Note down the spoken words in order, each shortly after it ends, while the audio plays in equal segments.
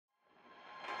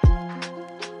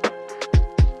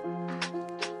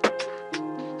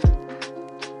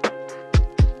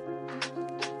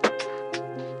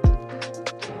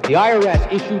The IRS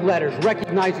issued letters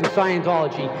recognizing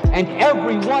Scientology, and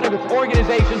every one of its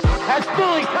organizations has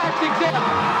fully tax-exempt.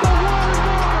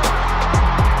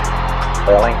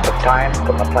 The length of time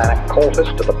from the planet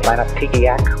Coltis to the planet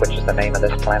Tigiak, which is the name of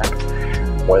this planet,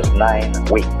 was 9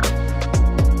 weeks.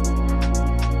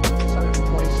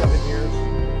 127 years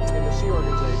in the Sea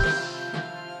Organization.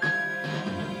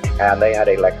 And they had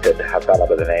elected a fellow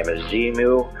by the name of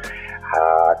Xenu,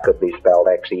 could be spelled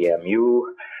Xemu,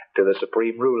 to the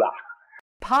Supreme Ruler.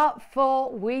 Part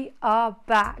 4, we are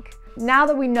back. Now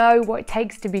that we know what it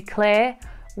takes to be clear,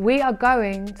 we are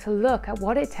going to look at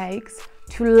what it takes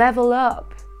to level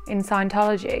up in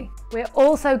Scientology. We're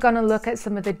also going to look at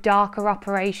some of the darker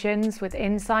operations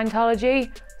within Scientology,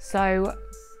 so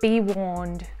be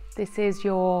warned, this is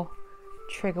your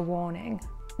trigger warning.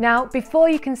 Now, before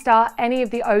you can start any of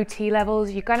the OT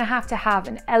levels, you're going to have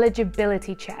an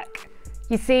eligibility check.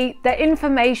 You see, the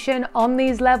information on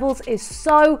these levels is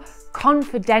so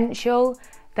confidential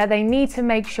that they need to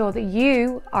make sure that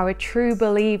you are a true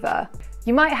believer.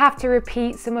 You might have to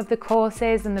repeat some of the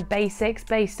courses and the basics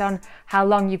based on how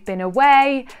long you've been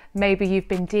away. Maybe you've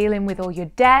been dealing with all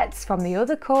your debts from the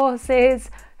other courses.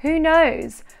 Who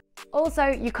knows? Also,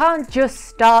 you can't just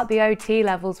start the OT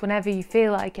levels whenever you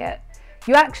feel like it.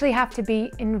 You actually have to be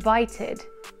invited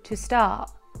to start.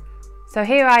 So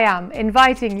here I am,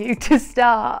 inviting you to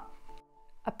start.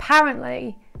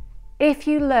 Apparently, if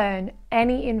you learn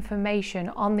any information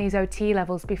on these OT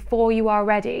levels before you are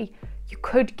ready, you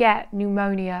could get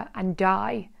pneumonia and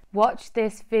die. Watch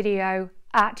this video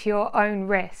at your own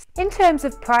risk. In terms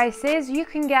of prices, you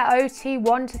can get OT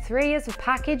 1 to 3 as a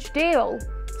package deal.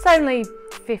 It's only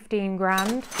 15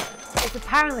 grand. It's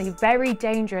apparently very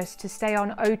dangerous to stay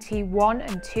on OT 1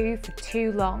 and 2 for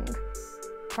too long.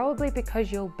 Probably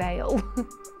because you'll bail.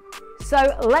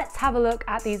 So let's have a look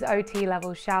at these OT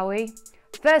levels, shall we?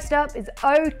 First up is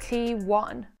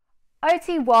OT1.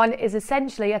 OT1 is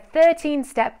essentially a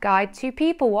 13-step guide to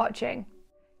people watching.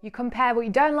 You compare what you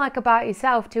don't like about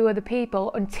yourself to other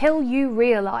people until you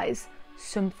realise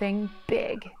something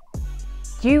big.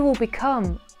 You will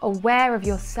become aware of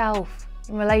yourself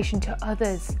in relation to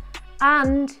others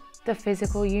and the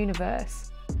physical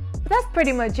universe. But that's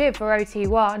pretty much it for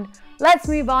OT1. Let's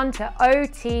move on to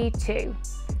OT2.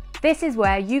 This is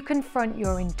where you confront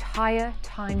your entire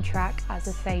time track as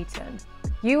a Thetan.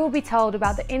 You will be told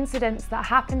about the incidents that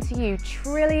happened to you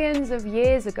trillions of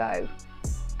years ago.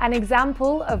 An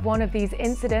example of one of these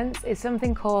incidents is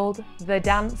something called the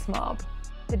Dance Mob.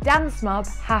 The Dance Mob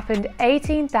happened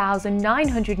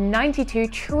 18,992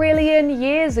 trillion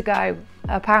years ago,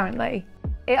 apparently.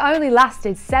 It only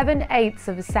lasted 7/8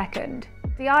 of a second.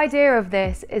 The idea of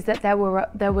this is that there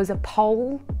was a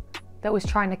pole that was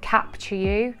trying to capture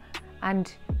you,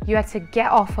 and you had to get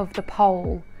off of the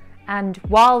pole. And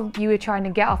while you were trying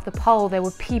to get off the pole, there were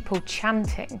people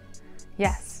chanting.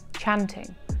 Yes,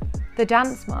 chanting. The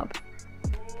Dance Mob.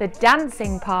 The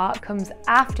dancing part comes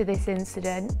after this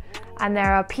incident, and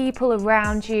there are people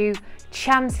around you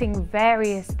chanting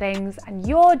various things, and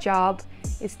your job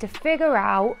is to figure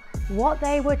out what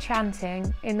they were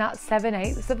chanting in that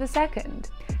 7/8 of a second.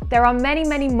 There are many,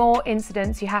 many more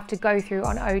incidents you have to go through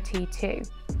on OT2.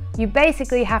 You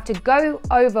basically have to go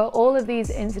over all of these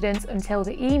incidents until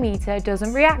the E-meter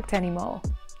doesn't react anymore.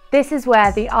 This is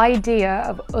where the idea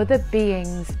of other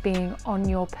beings being on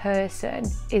your person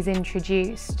is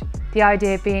introduced. The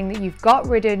idea being that you've got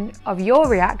rid of your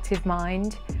reactive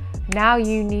mind, now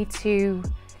you need to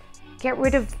get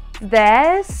rid of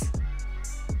theirs.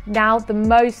 Now the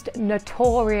most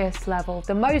notorious level,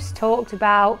 the most talked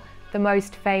about, the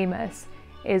most famous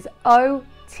is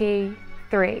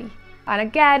OT3. And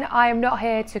again, I am not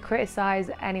here to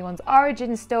criticize anyone's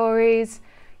origin stories.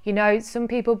 You know, some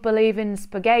people believe in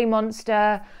Spaghetti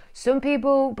Monster, some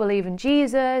people believe in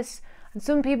Jesus, and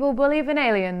some people believe in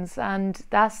aliens, and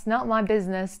that's not my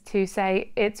business to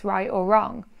say it's right or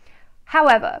wrong.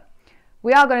 However,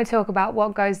 we are going to talk about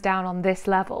what goes down on this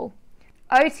level.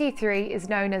 OT3 is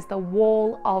known as the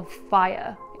Wall of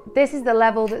Fire. This is the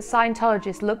level that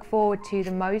Scientologists look forward to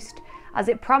the most, as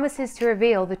it promises to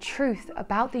reveal the truth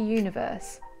about the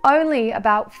universe. Only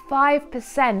about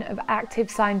 5% of active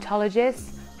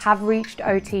Scientologists have reached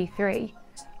OT3.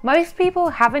 Most people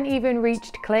haven't even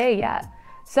reached clear yet.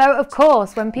 So of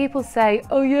course, when people say,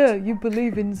 oh yeah, you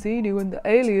believe in Xenu and the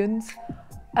aliens,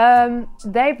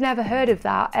 they've never heard of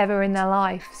that ever in their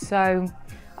life. So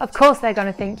of course they're going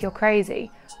to think you're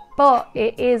crazy. But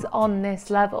it is on this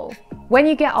level. When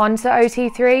you get onto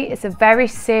OT3, it's a very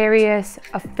serious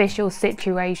official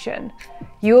situation.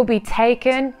 You will be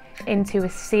taken into a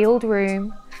sealed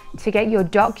room to get your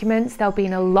documents. They'll be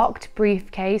in a locked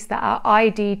briefcase that are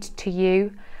ID'd to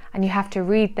you, and you have to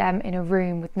read them in a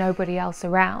room with nobody else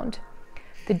around.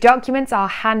 The documents are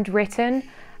handwritten,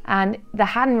 and the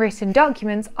handwritten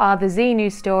documents are the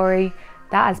Xenu Story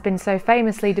that has been so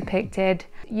famously depicted.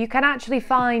 You can actually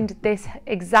find this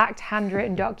exact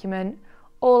handwritten document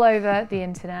all over the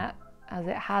internet, as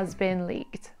it has been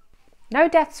leaked. No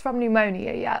deaths from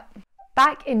pneumonia yet.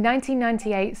 Back in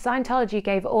 1998, Scientology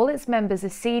gave all its members a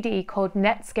CD called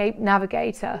Netscape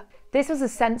Navigator. This was a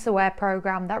censorware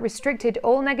program that restricted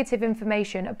all negative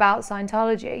information about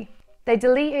Scientology. They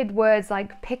deleted words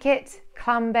like picket,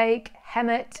 clambake,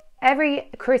 hemet. Every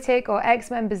critic or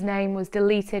ex-member's name was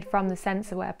deleted from the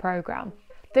censorware program.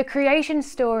 The creation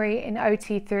story in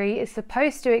OT3 is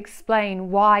supposed to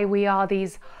explain why we are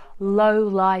these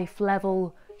low-life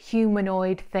level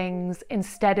humanoid things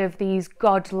instead of these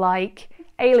godlike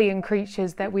alien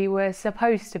creatures that we were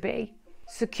supposed to be.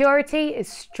 Security is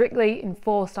strictly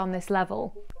enforced on this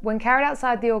level. When carried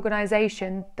outside the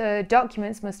organisation, the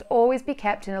documents must always be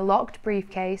kept in a locked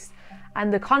briefcase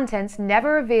and the contents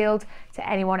never revealed to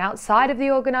anyone outside of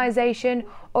the organisation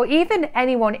or even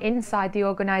anyone inside the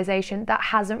organisation that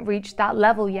hasn't reached that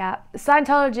level yet.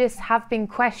 Scientologists have been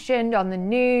questioned on the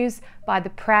news by the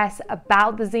press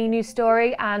about the Xenu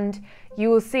Story, and you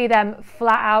will see them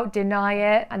flat out deny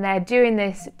it, and they're doing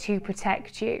this to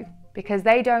protect you because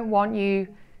they don't want you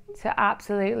to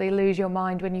absolutely lose your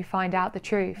mind when you find out the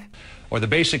truth. Or the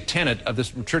basic tenet of the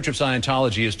Church of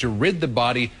Scientology is to rid the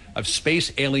body of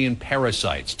space alien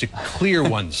parasites, to clear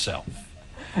oneself.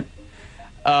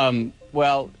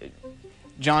 Well,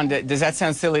 John, does that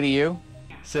sound silly to you?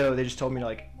 So they just told me to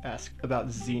like ask about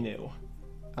Xenu.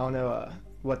 I don't know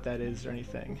what that is or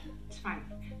anything. It's fine.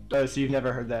 Oh, so you've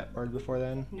never heard that word before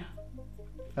then? No.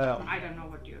 Oh. I don't know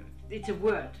what you... It's a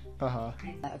word. Uh-huh.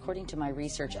 According to my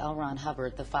research, L. Ron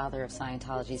Hubbard, the father of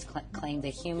Scientology, claimed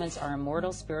that humans are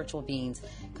immortal spiritual beings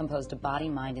composed of body,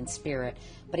 mind, and spirit.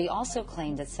 But he also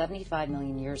claimed that 75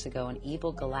 million years ago, an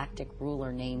evil galactic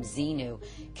ruler named Xenu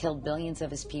killed billions of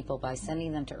his people by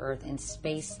sending them to Earth in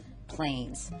space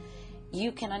planes.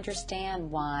 You can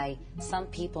understand why some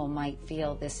people might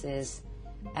feel this is,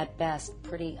 at best,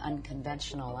 pretty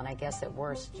unconventional, and I guess at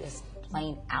worst, just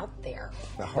plain out there,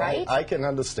 right? I can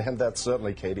understand that,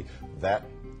 certainly, Katie. That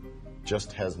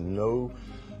just has no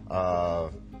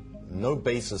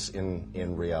basis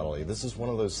in reality. This is one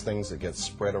of those things that gets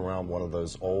spread around, one of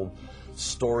those old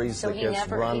stories that gets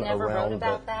run around. So he never wrote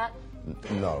about that?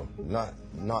 No,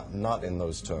 not in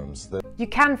those terms. You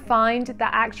can find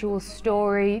the actual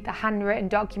story, the handwritten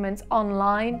documents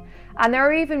online, and there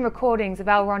are even recordings of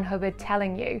L. Ron Hubbard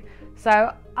telling you.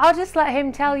 So I'll just let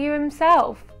him tell you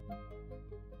himself.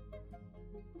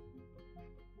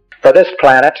 For this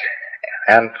planet,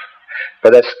 and for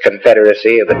this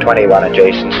confederacy of the 21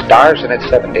 adjacent stars and its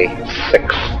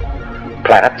 76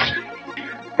 planets,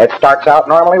 it starts out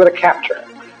normally with a capture.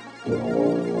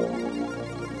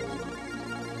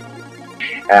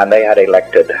 And they had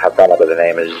elected a fellow by the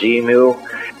name of Xenu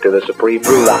to the supreme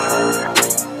ruler.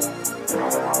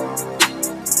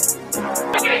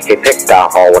 He picked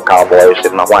out all the cowboys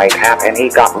in the white hat, and he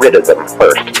got rid of them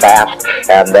first, fast,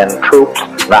 and then troops,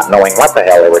 not knowing what the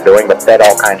hell they were doing, but fed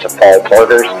all kinds of false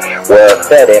orders, were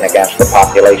fed in against the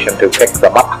population to pick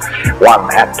them up,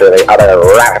 one after the other,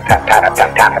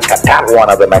 rat-a-tat-tat-tat-tat-tat-tat. One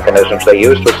of the mechanisms they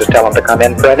used was to tell them to come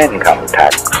in for an income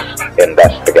tax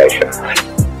investigation.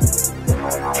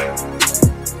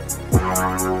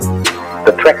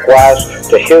 The trick was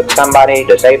to shoot somebody,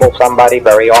 disable somebody,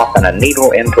 very often a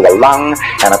needle into a lung,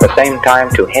 and at the same time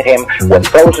to hit him with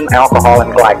frozen alcohol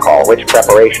and glycol, which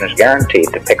preparation is guaranteed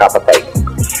to pick up a Thetan.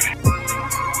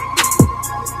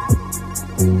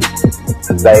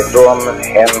 They threw them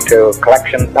into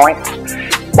collection points,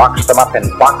 boxed them up in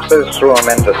boxes, threw them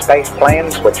into space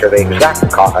planes, which are the exact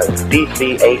copy.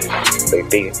 DC-8, the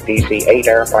DC-8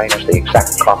 airplane is the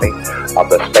exact copy of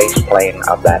the space plane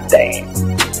of that day.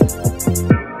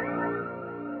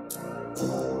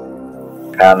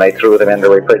 And they threw them into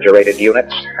refrigerated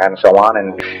units and so on,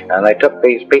 and they took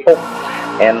these people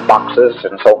in boxes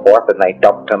and so forth, and they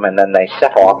dumped them, and then they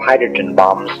set off hydrogen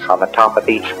bombs on the top of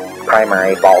each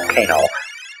primary volcano.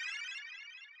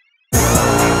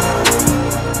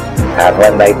 And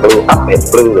when they blew up, it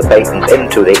blew the Thetans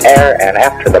into the air, and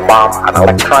after the bomb, an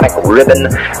electronic ribbon,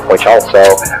 which also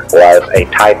was a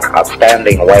type of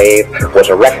standing wave, was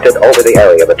erected over the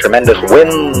area. The tremendous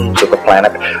winds of the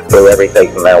planet blew every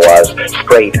Thetan there was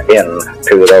straight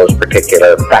into those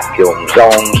particular vacuum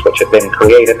zones which had been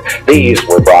created. These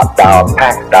were brought down,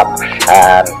 packed up,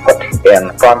 and put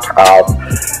in front of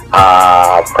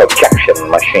projection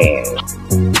machines.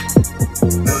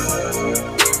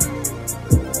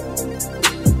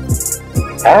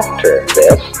 After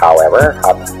this, however,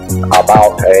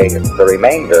 about the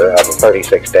remainder of the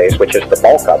 36 days, which is the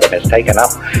bulk of them, is taken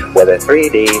up with a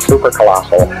 3D super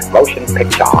colossal motion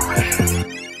picture,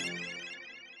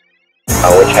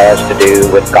 which has to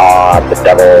do with God, the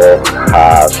devil,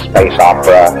 space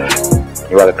opera,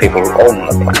 you other people who own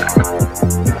the planet.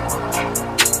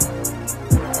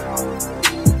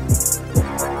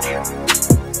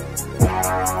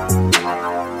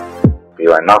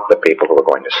 You are not the people who are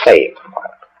going to save the planet.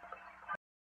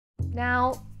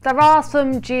 Now, there are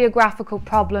some geographical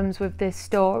problems with this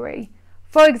story.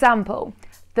 For example,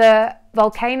 the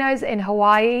volcanoes in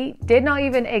Hawaii did not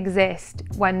even exist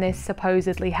when this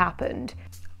supposedly happened.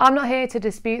 I'm not here to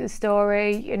dispute the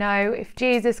story. You know, if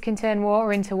Jesus can turn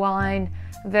water into wine,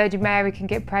 Virgin Mary can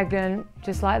get pregnant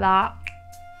just like that,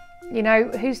 you know,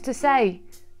 who's to say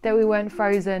that we weren't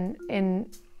frozen in,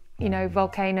 you know,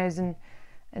 volcanoes and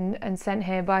sent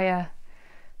here by a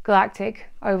galactic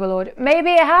overlord?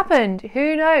 Maybe it happened,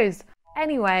 who knows?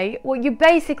 Anyway, what you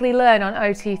basically learn on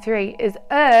OT3 is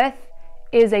Earth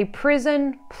is a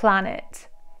prison planet.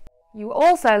 You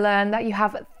also learn that you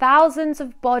have thousands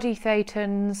of body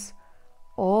Thetans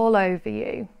all over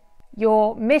you.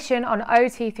 Your mission on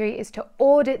OT3 is to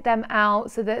audit them out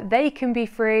so that they can be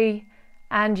free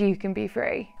and you can be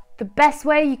free. The best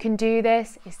way you can do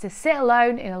this is to sit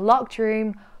alone in a locked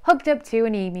room hooked up to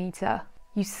an e-meter.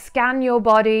 You scan your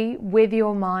body with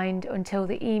your mind until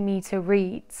the e-meter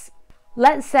reads.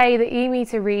 Let's say the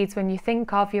e-meter reads when you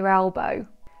think of your elbow.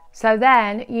 So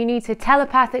then you need to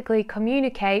telepathically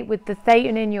communicate with the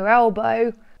Thetan in your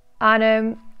elbow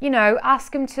and, you know,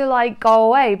 ask them to like go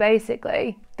away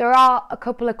basically. There are a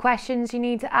couple of questions you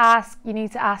need to ask. You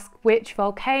need to ask which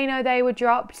volcano they were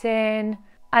dropped in.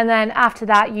 And then after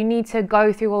that, you need to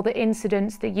go through all the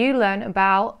incidents that you learned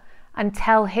about and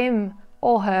tell him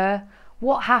or her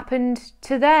what happened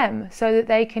to them so that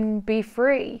they can be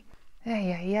free.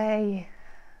 Yay.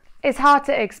 It's hard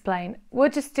to explain. We'll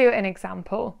just do an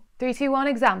example. 3, 2, 1,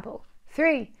 example.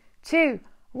 3, 2,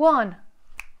 1.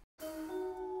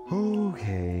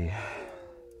 Okay.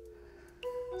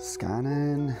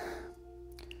 Scanning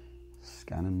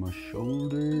my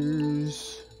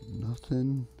shoulders,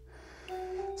 nothing.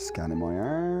 Scanning my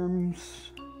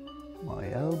arms,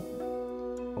 my elbow.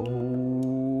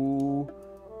 Oh,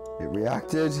 it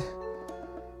reacted.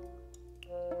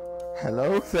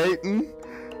 Hello, Thetan.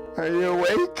 Are you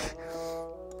awake?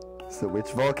 So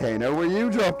which volcano were you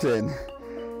dropped in?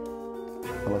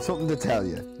 Well, I've something to tell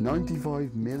you.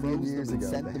 95 million years ago,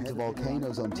 sent them to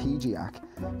volcanoes on TGAC.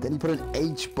 Then he put an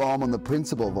H-bomb on the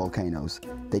principal volcanoes.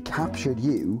 They captured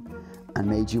you and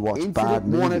made you watch bad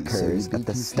movie series at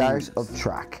the start of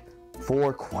track.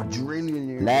 4 quadrillion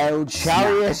years. Loud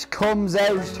chariot comes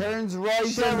out, turns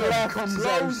right and left, comes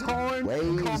out.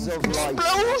 Waves of light.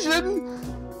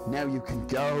 Explosion! Now you can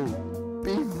go.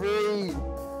 Be free.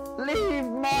 Leave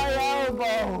my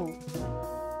elbow.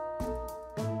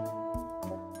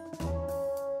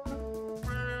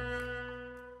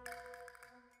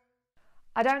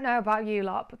 I don't know about you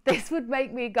lot, but this would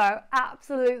make me go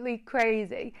absolutely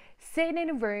crazy. Sitting in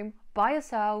a room by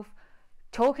yourself,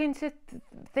 talking to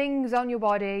things on your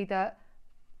body that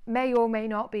may or may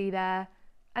not be there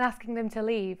and asking them to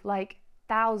leave, like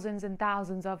thousands and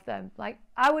thousands of them. Like,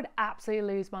 I would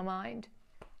absolutely lose my mind.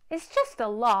 It's just a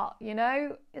lot, you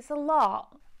know? It's a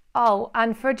lot. Oh,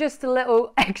 and for just a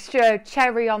little extra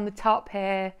cherry on the top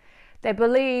here, they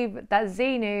believe that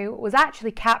Xenu was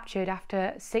actually captured after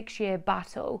a 6-year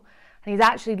battle, and he's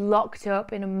actually locked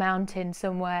up in a mountain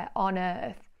somewhere on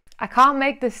Earth. I can't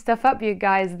make this stuff up, you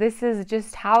guys. This is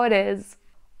just how it is.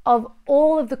 Of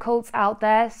all of the cults out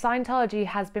there, Scientology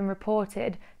has been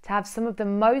reported to have some of the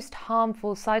most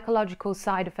harmful psychological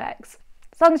side effects.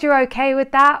 As long as you're okay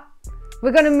with that,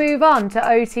 we're going to move on to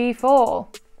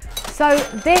OT4. So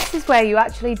this is where you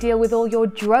actually deal with all your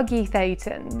druggy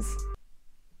Thetans.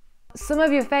 Some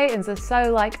of your Thetans are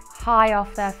so like high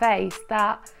off their face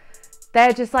that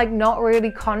they're just like not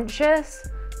really conscious.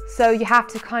 So you have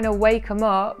to kind of wake them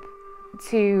up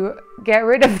to get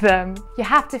rid of them. You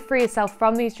have to free yourself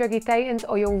from these druggy Thetans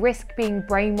or you'll risk being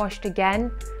brainwashed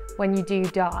again when you do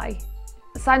die.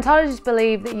 Scientologists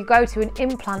believe that you go to an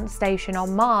implant station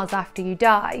on Mars after you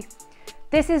die.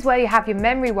 This is where you have your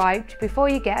memory wiped before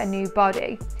you get a new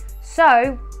body.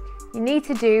 So you need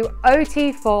to do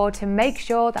OT4 to make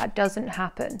sure that doesn't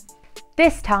happen.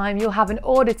 This time you'll have an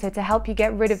auditor to help you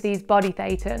get rid of these body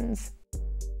Thetans.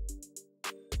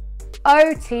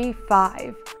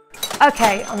 OT5.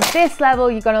 Okay, on this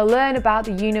level you're going to learn about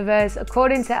the universe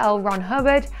according to L. Ron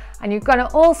Hubbard, and you're going to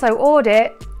also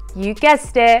audit, you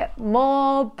guessed it,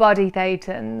 more body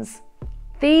Thetans.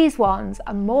 These ones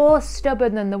are more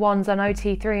stubborn than the ones on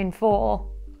OT 3 and 4.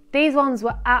 These ones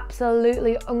were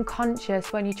absolutely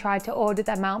unconscious when you tried to audit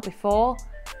them out before.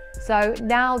 So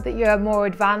now that you're more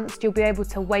advanced, you'll be able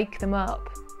to wake them up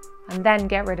and then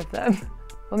get rid of them.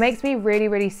 What makes me really,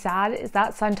 really sad is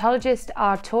that Scientologists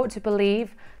are taught to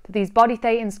believe that these body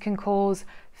thetans can cause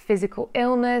physical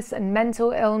illness and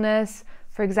mental illness.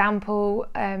 For example,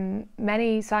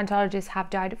 many Scientologists have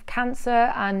died of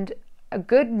cancer, and a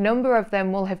good number of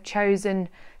them will have chosen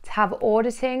to have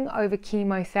auditing over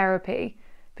chemotherapy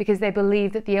because they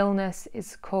believe that the illness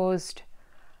is caused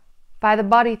by the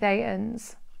body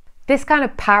thetans. This kind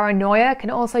of paranoia can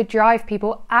also drive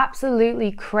people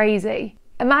absolutely crazy.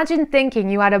 Imagine thinking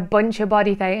you had a bunch of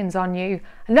body thetans on you,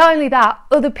 and not only that,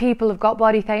 other people have got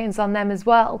body thetans on them as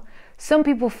well. Some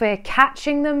people fear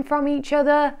catching them from each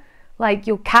other, like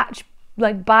you'll catch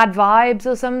like bad vibes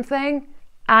or something.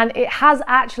 And it has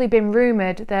actually been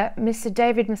rumoured that Mr.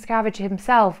 David Miscavige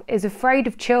himself is afraid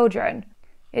of children.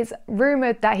 It's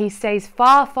rumoured that he stays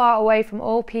far, far away from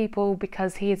all people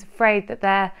because he is afraid that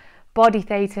their body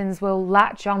thetans will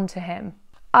latch onto him.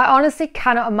 I honestly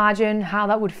cannot imagine how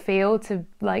that would feel to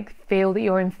feel that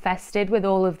you're infested with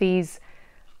all of these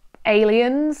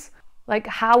aliens. Like,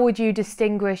 how would you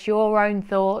distinguish your own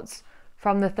thoughts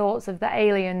from the thoughts of the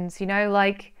aliens? You know,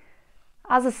 like,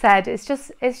 as I said, it's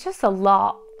just a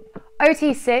lot.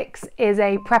 OT6 is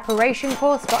a preparation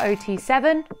course for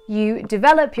OT7. You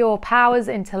develop your powers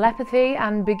in telepathy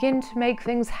and begin to make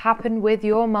things happen with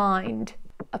your mind.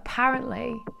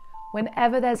 Apparently,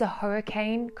 whenever there's a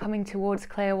hurricane coming towards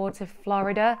Clearwater,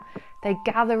 Florida, they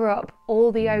gather up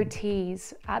all the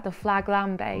OTs at the Flag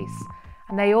Land base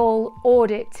and they all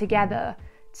audit together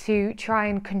to try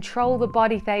and control the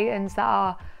body thetans that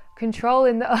are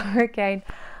controlling the hurricane.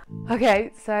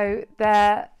 Okay, so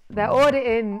they're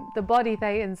auditing the body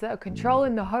thetans that are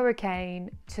controlling the hurricane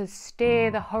to steer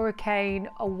the hurricane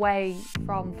away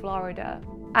from Florida.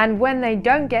 And when they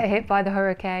don't get hit by the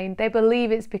hurricane, they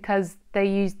believe it's because they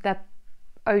used their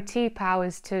OT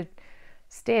powers to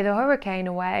steer the hurricane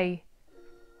away.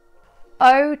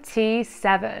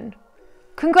 OT7.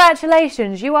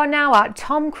 Congratulations, you are now at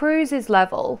Tom Cruise's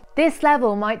level. This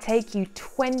level might take you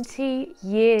 20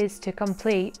 years to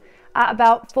complete at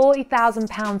about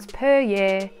 £40,000 per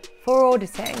year for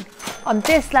auditing. On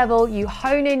this level, you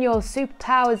hone in your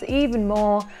superpowers even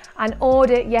more and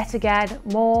audit yet again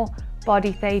more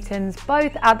body thetans,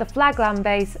 both at the Flag Land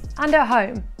base and at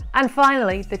home. And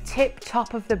finally, the tip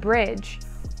top of the bridge,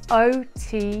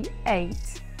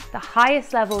 OT8, the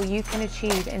highest level you can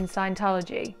achieve in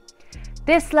Scientology.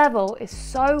 This level is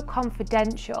so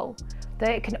confidential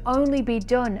that it can only be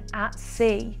done at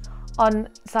sea on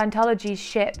Scientology's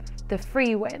ship, the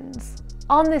Free Winds.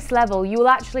 On this level, you will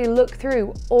actually look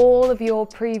through all of your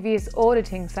previous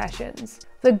auditing sessions.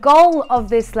 The goal of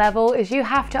this level is you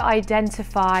have to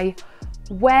identify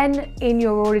when in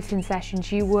your auditing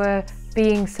sessions you were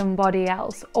being somebody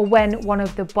else, or when one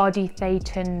of the body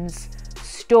thetans'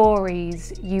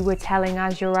 stories you were telling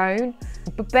as your own.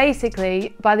 But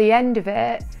basically, by the end of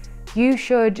it, you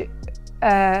should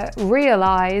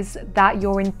realize that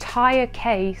your entire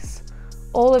case,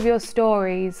 all of your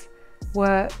stories,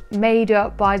 were made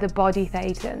up by the body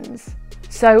thetans.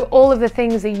 So all of the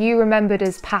things that you remembered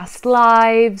as past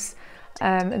lives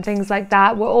and things like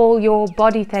that were all your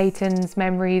body thetans'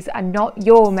 memories and not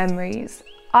your memories.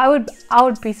 I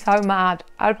would be so mad.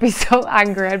 I'd be so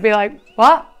angry. I'd be like,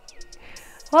 what?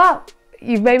 What?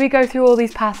 You've made me go through all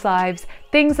these past lives,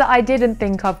 things that I didn't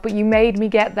think of, but you made me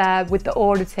get there with the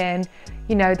auditing.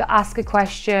 You know, they ask a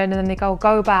question and then they go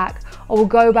back, or we'll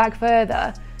go back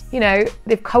further. You know,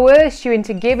 they've coerced you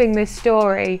into giving this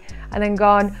story and then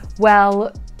gone,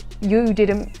 well, you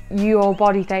didn't, your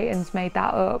body thetans made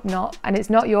that up, and it's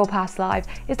not your past life.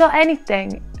 It's not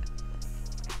anything.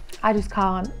 I just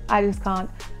can't.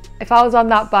 If I was on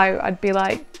that boat, I'd be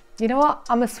like, you know what?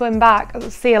 I'm gonna swim back.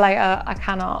 See you later. I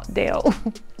cannot deal.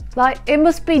 Like, it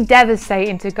must be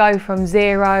devastating to go from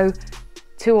 0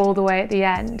 to all the way at the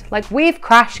end. Like, we've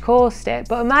crash coursed it,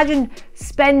 but imagine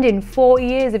spending 40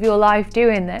 years of your life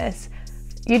doing this.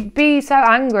 You'd be so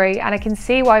angry, and I can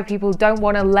see why people don't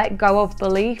want to let go of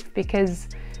belief, because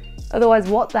otherwise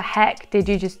what the heck did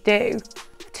you just do?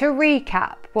 To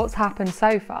recap what's happened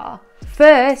so far.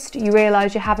 First, you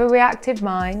realise you have a reactive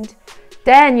mind.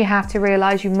 Then you have to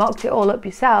realise you mocked it all up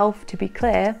yourself, to be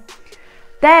clear.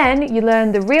 Then you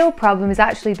learn the real problem is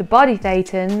actually the body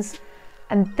thetans.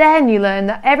 And then you learn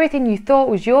that everything you thought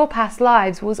was your past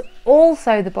lives was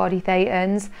also the body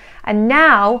thetans. And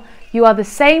now you are the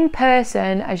same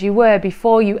person as you were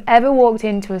before you ever walked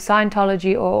into a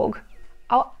Scientology org.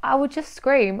 I would just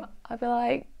scream. I'd be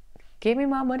like, Give me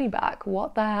my money back.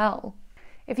 What the hell?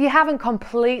 If you haven't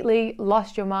completely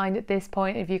lost your mind at this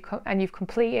point, and you've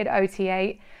completed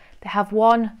OT8, they have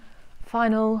one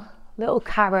final little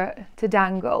carrot to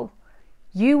dangle.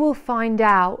 You will find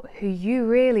out who you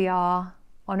really are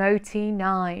on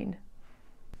OT9.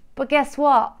 But guess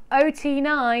what?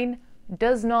 OT9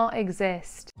 does not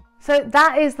exist. So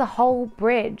that is the whole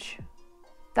bridge.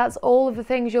 That's all of the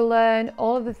things you'll learn,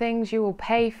 all of the things you will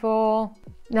pay for.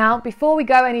 Now, before we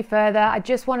go any further, I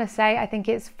just want to say I think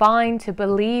it's fine to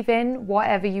believe in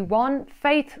whatever you want.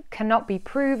 Faith cannot be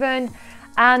proven,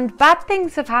 and bad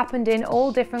things have happened in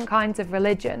all different kinds of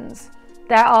religions.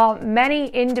 There are many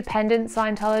independent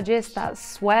Scientologists that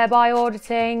swear by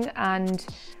auditing and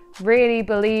really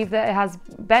believe that it has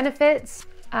benefits,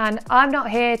 and I'm not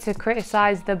here to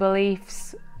criticize the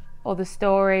beliefs or the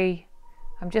story.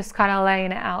 I'm just kind of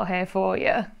laying it out here for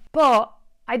you. But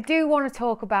I do want to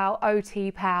talk about OT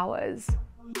powers.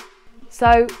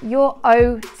 So your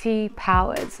OT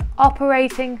powers,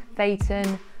 operating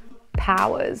Thetan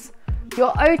powers.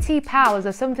 Your OT powers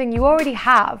are something you already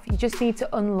have, you just need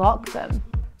to unlock them.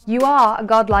 You are a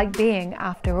godlike being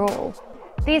after all.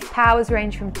 These powers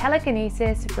range from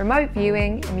telekinesis, remote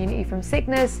viewing, immunity from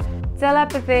sickness,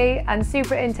 telepathy, and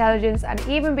super intelligence, and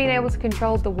even being able to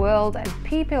control the world and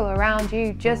people around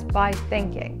you just by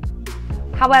thinking.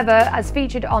 However, as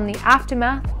featured on the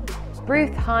Aftermath,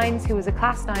 Ruth Hines, who was a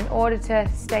Class 9 auditor,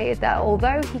 stated that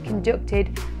although he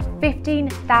conducted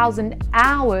 15,000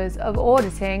 hours of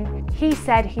auditing, he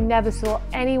said he never saw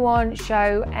anyone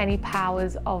show any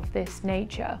powers of this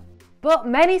nature. But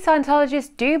many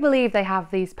Scientologists do believe they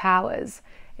have these powers.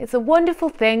 It's a wonderful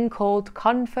thing called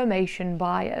confirmation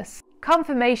bias.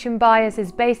 Confirmation bias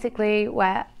is basically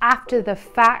where after the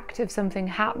fact of something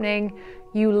happening,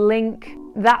 you link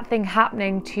that thing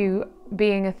happening to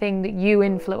being a thing that you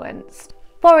influenced.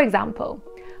 For example,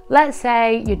 let's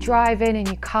say you're driving in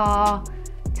your car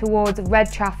towards a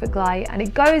red traffic light and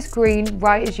it goes green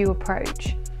right as you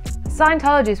approach.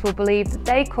 Scientologists will believe that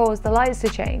they caused the lights to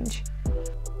change.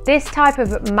 This type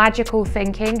of magical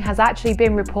thinking has actually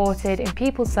been reported in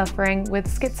people suffering with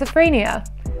schizophrenia.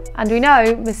 And we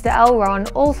know Mr.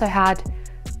 Elron also had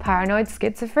paranoid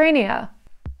schizophrenia.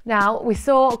 Now, we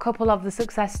saw a couple of the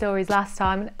success stories last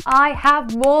time, and I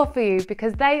have more for you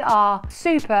because they are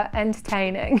super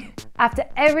entertaining. After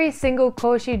every single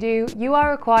course you do, you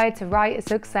are required to write a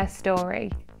success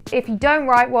story. If you don't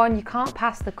write one, you can't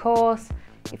pass the course.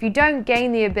 If you don't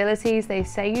gain the abilities they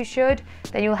say you should,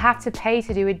 then you'll have to pay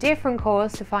to do a different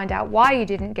course to find out why you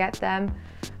didn't get them.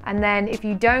 And then if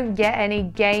you don't get any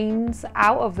gains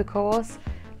out of the course,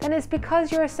 then it's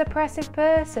because you're a suppressive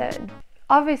person.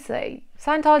 Obviously,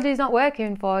 Scientology is not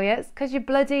working for you, it's because you're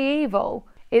bloody evil.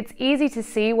 It's easy to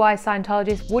see why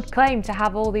Scientologists would claim to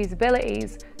have all these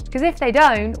abilities, because if they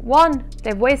don't, 1,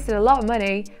 they've wasted a lot of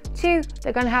money, 2,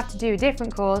 they're going to have to do a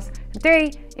different course, and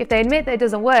 3, if they admit that it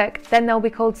doesn't work, then they'll be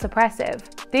called suppressive.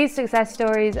 These success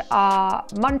stories are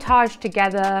montaged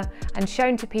together and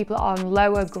shown to people on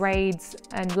lower grades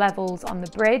and levels on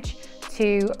the bridge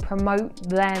to promote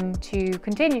them to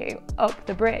continue up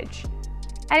the bridge.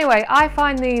 Anyway, I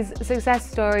find these success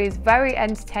stories very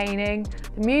entertaining.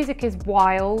 The music is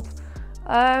wild.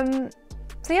 So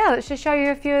yeah, let's just show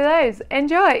you a few of those.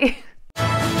 Enjoy!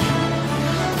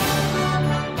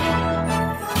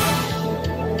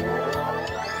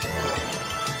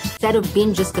 Instead of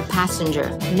being just a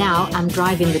passenger, now I'm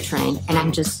driving the train and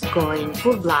I'm just going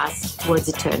full blast towards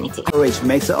eternity. Which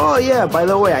makes it, oh yeah, by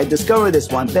the way, I discovered this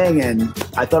one thing and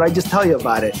I thought I'd just tell you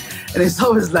about it. And it's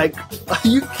always like, are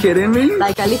you kidding me?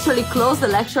 Like I literally closed the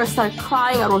lecture, I started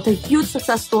crying, I wrote a huge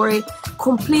success story,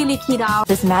 completely keyed out.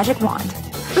 This magic wand.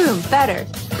 Boom, better,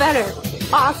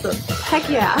 awesome, heck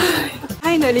yeah.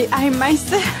 Finally, I'm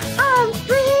myself, I'm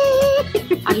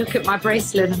free. I look at my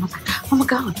bracelet and I'm like, oh my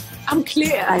God. I'm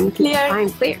clear. I'm clear. I'm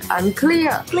clear. I'm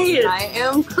clear. Clear. I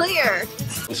am clear.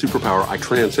 Superpower, I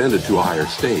transcended to a higher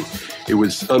state. It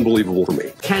was unbelievable for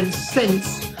me. Can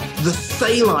sense the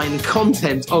saline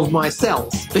content of my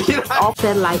cells.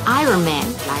 They're like Iron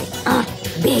Man,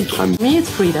 like big. For me, it's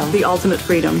freedom. The ultimate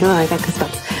freedom. No, I got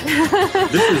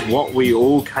goosebumps. This is what we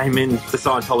all came into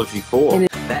Scientology for.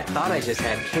 That thought I just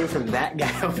had came from that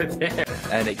guy over there.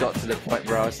 And it got to the point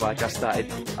where I was like,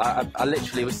 I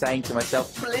literally was saying to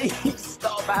myself, please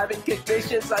stop having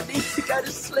conditions, I need to go to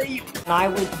sleep. I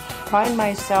would find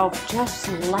myself just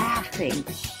laughing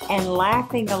and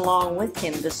laughing along with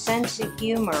him, the sense of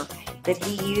humor that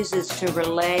he uses to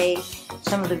relay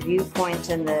some of the viewpoints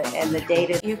and the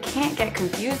data. You can't get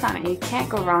confused on it, you can't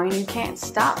go wrong, and you can't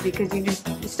stop because you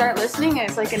start listening and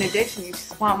it's like an addiction, you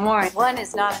just want more. One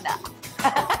is not enough.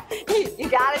 You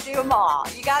gotta do them all.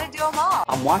 You gotta do them all.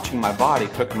 I'm watching my body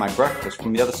cook my breakfast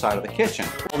from the other side of the kitchen.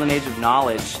 The golden age of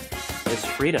knowledge is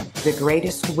freedom. The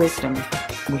greatest wisdom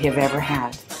we have ever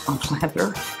had on planet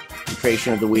Earth. The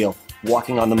creation of the wheel,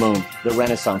 walking on the moon, the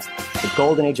Renaissance. The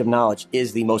golden age of knowledge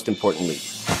is the most important leap.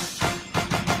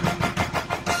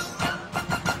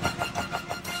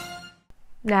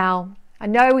 Now, I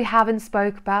know we haven't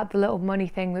spoke about the little money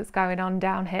thing that's going on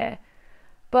down here,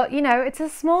 but you know, it's a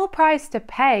small price to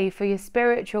pay for your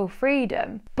spiritual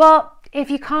freedom. But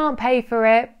if you can't pay for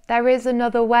it, there is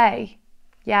another way.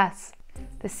 Yes,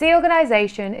 the Sea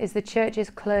Organization is the church's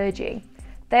clergy.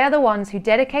 They are the ones who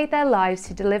dedicate their lives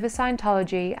to deliver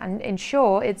Scientology and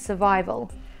ensure its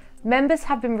survival. Members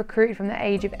have been recruited from the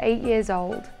age of 8 years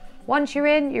old. Once you're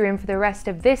in for the rest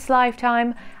of this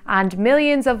lifetime and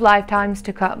millions of lifetimes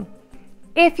to come.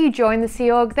 If you join the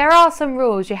Sea Org, there are some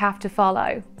rules you have to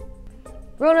follow.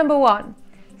 Rule number 1,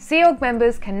 Sea Org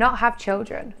members cannot have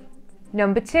children.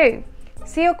 Number 2,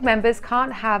 Sea Org members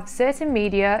can't have certain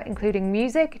media, including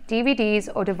music, DVDs,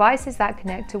 or devices that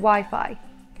connect to Wi-Fi.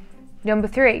 Number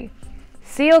 3,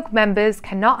 Sea Org members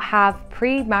cannot have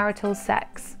premarital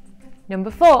sex. Number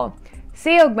 4,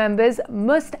 Sea Org members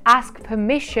must ask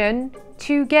permission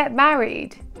to get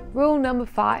married. Rule number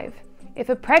 5, if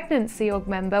a pregnant Sea Org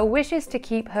member wishes to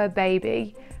keep her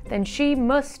baby, then she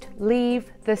must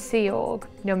leave the Sea Org.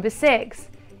 Number 6,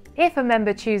 if a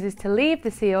member chooses to leave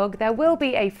the Sea Org, there will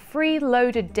be a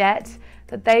freeloader debt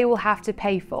that they will have to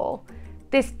pay for.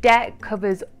 This debt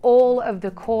covers all of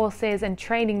the courses and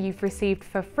training you've received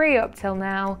for free up till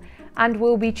now and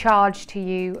will be charged to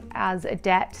you as a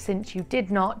debt since you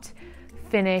did not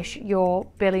finish your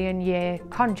billion-year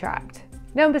contract.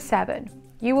 Number 7,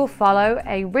 you will follow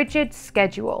a rigid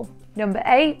schedule. Number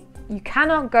 8, you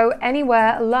cannot go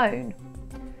anywhere alone.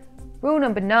 Rule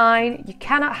number 9, you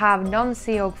cannot have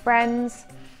non-Sea Org friends.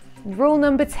 And rule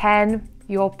number 10,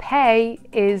 your pay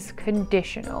is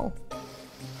conditional.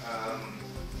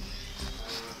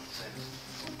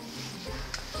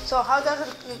 So how does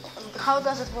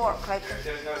it work? Like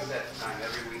there's no set time.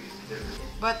 Every week is different.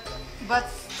 But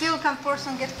still, can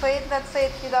person get paid? Let's say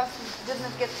if he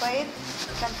didn't get paid,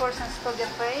 can person still get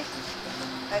paid?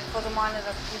 Like for the money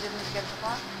that he didn't get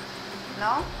before?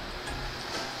 No?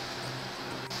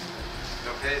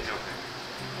 No pay, no pay.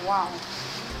 Wow.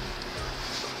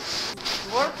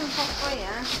 Working for free,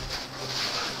 eh?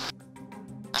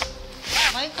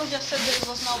 Michael just said there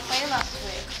was no pay last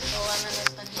week, so I mean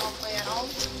it's like no pay at all.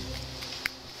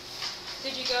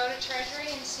 Did you go to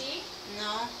Treasury and see?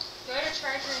 No. Go to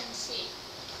Treasury and see.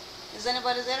 Is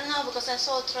anybody there now? Because I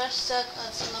saw a trash sack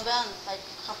at an event like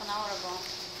half an hour ago.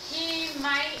 He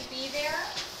might be there.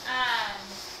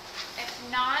 If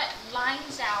not,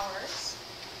 lines hours,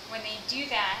 when they do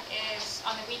that, is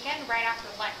on the weekend right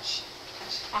after lunch.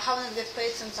 I haven't get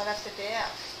paid since I left the PF.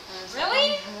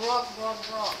 Really? Broke.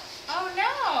 Oh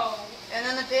no! And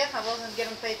in the PF I wasn't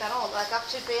getting paid at all. Like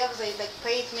after PF they like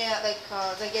paid me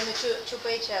they gave me two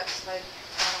paychecks like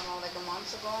I don't know like a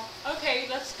month ago. Okay,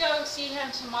 let's go see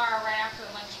him tomorrow right after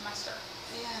the lunch muster.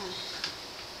 Yeah.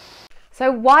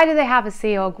 So why do they have a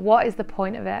Sea Org? What is the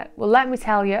point of it? Well, let me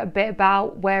tell you a bit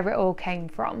about where it all came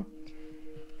from.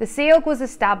 The Sea Org was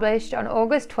established on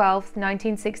August 12th,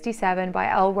 1967 by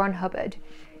L. Ron Hubbard.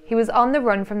 He was on the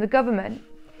run from the government.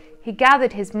 He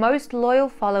gathered his most loyal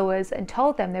followers and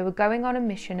told them they were going on a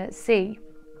mission at sea.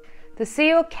 The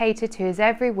Sea Org catered to his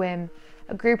every whim.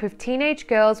 A group of teenage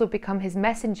girls would become his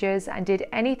messengers and did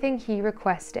anything he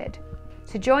requested.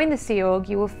 To join the Sea Org,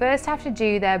 you will first have to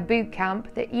do their boot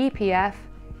camp, the EPF,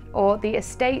 or the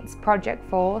Estates Project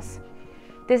Force.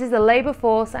 This is a labour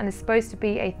force and is supposed to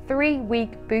be a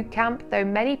 3-week boot camp, though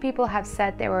many people have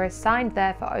said they were assigned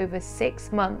there for over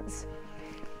 6 months.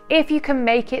 If you can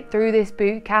make it through this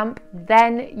boot camp,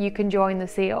 then you can join the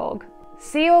Sea Org.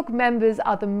 Sea Org members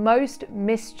are the most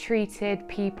mistreated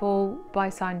people by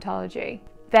Scientology.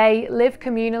 They live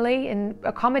communally in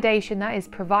accommodation that is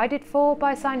provided for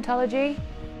by Scientology.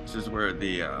 This is where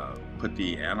they put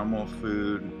the animal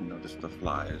food, just the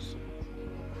flies.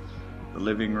 The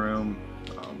living room,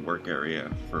 work area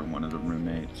for one of the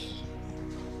roommates.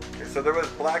 Okay, so there was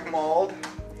black mold.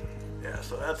 Yeah,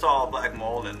 so that's all black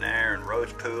mold in there and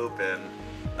roach poop, and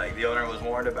like the owner was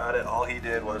warned about it. All he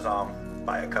did was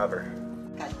buy a cover.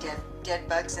 Got dead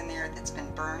bugs in there that's been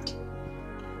burnt,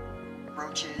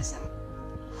 roaches, and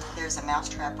there's a mouse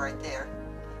trap right there.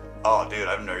 Oh dude,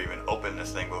 I've never even opened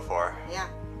this thing before. Yeah.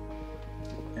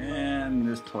 And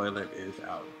this toilet is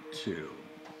out too.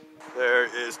 There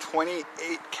is 28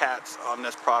 cats on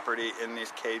this property in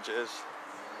these cages.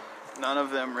 None of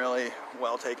them really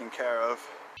well taken care of.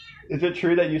 Is it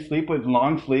true that you sleep with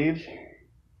long sleeves?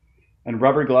 and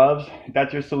rubber gloves,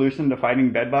 that's your solution to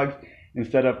fighting bed bugs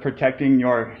instead of protecting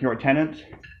your tenants?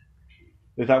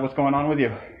 Is that what's going on with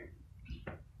you?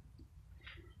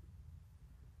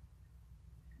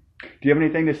 Do you have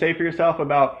anything to say for yourself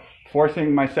about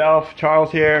forcing myself,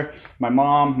 Charles here, my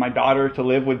mom, my daughter to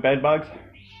live with bed bugs?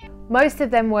 Most of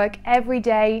them work every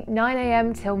day, 9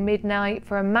 a.m. till midnight,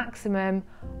 for a maximum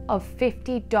of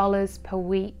 $50 per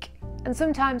week. And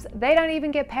sometimes they don't even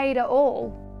get paid at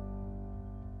all.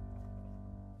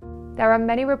 There are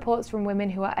many reports from women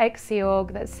who are ex-Sea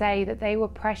Org that say that they were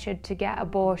pressured to get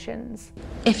abortions.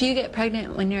 If you get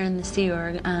pregnant when you're in the Sea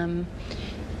Org,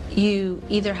 you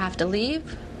either have to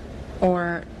leave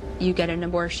or you get an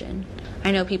abortion.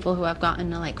 I know people who have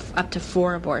gotten like up to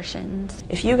 4 abortions.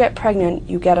 If you get pregnant,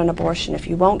 you get an abortion. If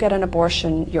you won't get an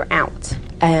abortion, you're out.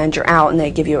 And you're out and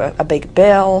they give you a big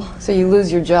bill. So you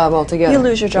lose your job altogether? You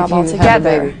lose your job if you altogether. have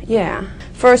a baby. Yeah.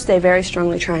 First, they very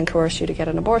strongly try and coerce you to get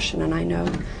an abortion, and I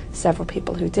know several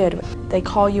people who did. They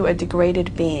call you a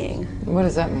degraded being. What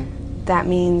does that mean? That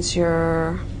means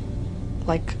you're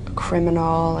like a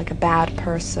criminal, like a bad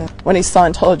person. When his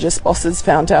Scientologist bosses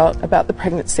found out about the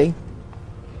pregnancy,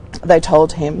 they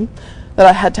told him that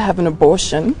I had to have an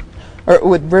abortion or it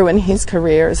would ruin his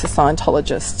career as a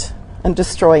Scientologist and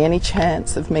destroy any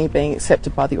chance of me being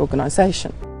accepted by the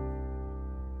organisation.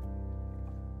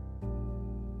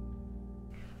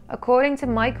 According to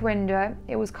Mike Rinder,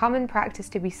 it was common practice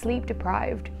to be sleep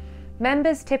deprived.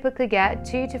 Members typically get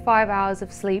 2 to 5 hours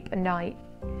of sleep a night.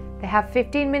 They have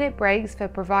 15-minute breaks for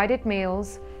provided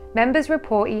meals. Members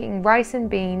report eating rice and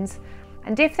beans,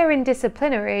 and if they're in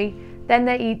disciplinary, then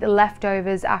they eat the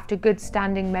leftovers after good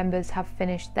standing members have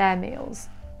finished their meals.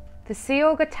 The Sea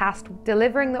Org are tasked with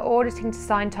delivering the auditing to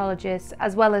Scientologists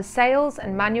as well as sales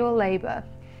and manual labour.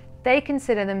 They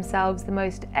consider themselves the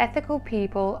most ethical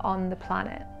people on the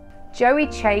planet. Joey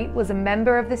Chait was a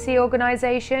member of the Sea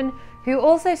Organisation who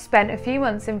also spent a few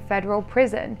months in federal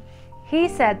prison. He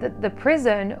said that the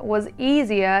prison was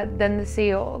easier than the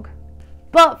Sea Org.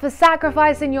 But for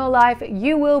sacrificing your life,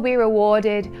 you will be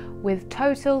rewarded with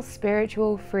total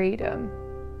spiritual freedom.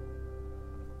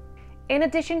 In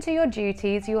addition to your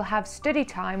duties, you'll have study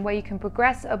time where you can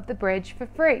progress up the bridge for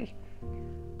free.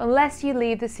 Unless you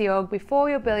leave the Sea Org before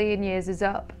your billion years is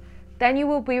up, then you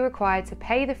will be required to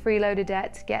pay the Freeloader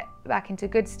debt to get back into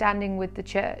good standing with the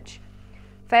church.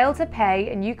 Fail to pay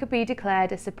and you could be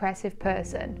declared a suppressive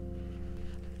person.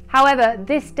 However,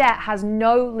 this debt has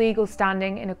no legal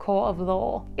standing in a court of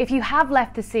law. If you have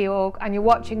left the Sea Org and you're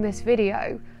watching this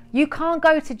video, you can't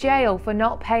go to jail for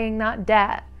not paying that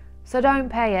debt, so don't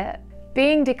pay it.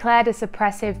 Being declared a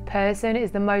suppressive person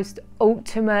is the most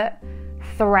ultimate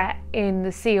threat in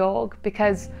the Sea Org,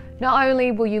 because not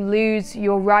only will you lose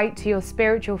your right to your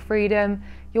spiritual freedom,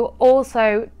 you'll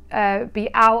also be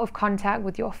out of contact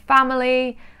with your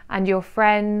family and your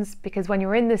friends, because when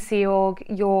you're in the Sea Org,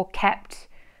 you're kept,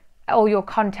 all your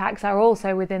contacts are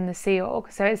also within the Sea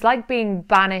Org. So it's like being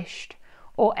banished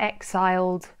or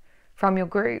exiled from your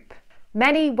group.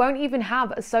 Many won't even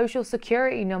have a social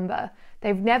security number.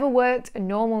 They've never worked a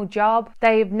normal job.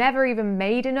 They've never even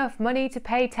made enough money to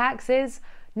pay taxes.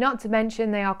 Not to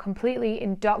mention they are completely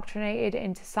indoctrinated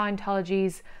into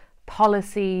Scientology's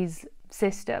policies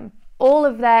system. All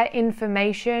of their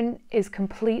information is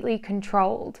completely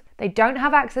controlled. They don't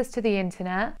have access to the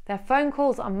internet. Their phone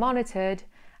calls are monitored,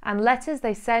 and letters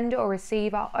they send or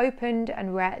receive are opened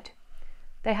and read.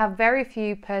 They have very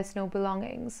few personal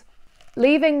belongings.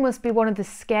 Leaving must be one of the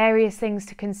scariest things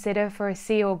to consider for a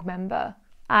Sea Org member,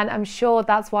 and I'm sure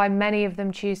that's why many of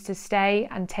them choose to stay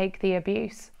and take the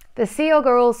abuse. The Sea Org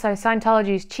are also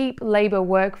Scientology's cheap labour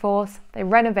workforce. They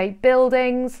renovate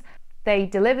buildings, they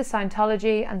deliver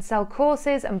Scientology and sell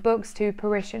courses and books to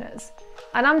parishioners.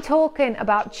 And I'm talking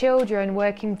about children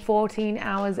working 14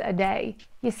 hours a day.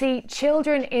 You see,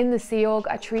 children in the Sea Org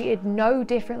are treated no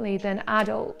differently than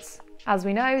adults. As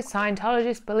we know,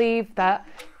 Scientologists believe that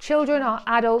children are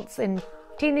adults in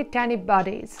teeny tiny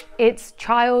bodies. It's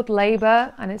child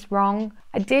labour and it's wrong.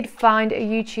 I did find a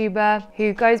YouTuber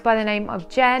who goes by the name of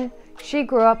Jen. She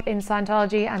grew up in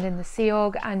Scientology and in the Sea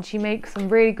Org, and she makes some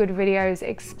really good videos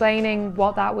explaining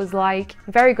what that was like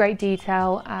in very great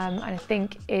detail, and I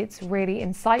think it's really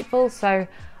insightful, so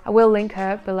I will link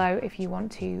her below if you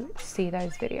want to see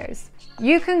those videos.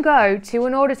 You can go to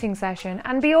an auditing session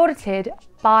and be audited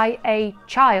by a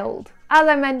child. As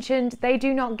I mentioned, they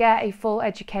do not get a full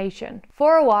education.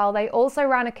 For a while, they also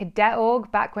ran a cadet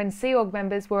org back when Sea Org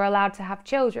members were allowed to have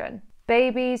children.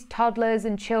 Babies, toddlers,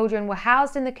 and children were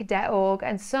housed in the cadet org,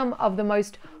 and some of the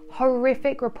most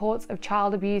horrific reports of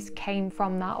child abuse came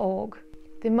from that org.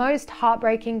 The most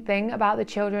heartbreaking thing about the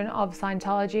children of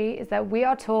Scientology is that we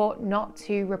are taught not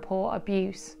to report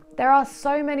abuse. There are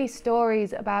so many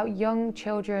stories about young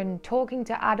children talking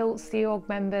to adult Sea Org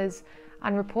members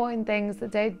and reporting things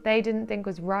that they didn't think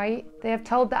was right. They have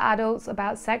told the adults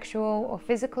about sexual or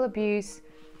physical abuse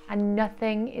and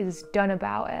nothing is done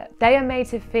about it. They are made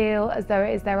to feel as though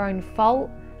it is their own fault,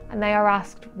 and they are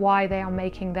asked why they are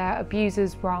making their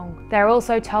abusers wrong. They're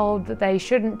also told that they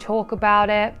shouldn't talk about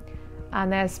it, and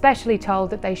they're especially told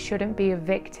that they shouldn't be a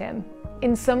victim.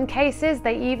 In some cases,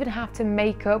 they even have to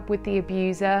make up with the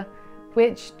abuser,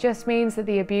 which just means that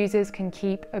the abusers can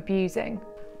keep abusing.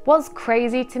 What's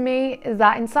crazy to me is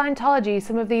that in Scientology,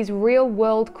 some of these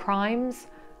real-world crimes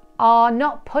are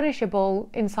not punishable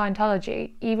in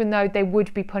Scientology, even though they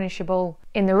would be punishable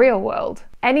in the real world.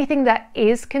 Anything that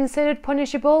is considered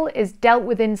punishable is dealt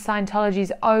with in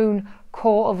Scientology's own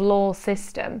court of law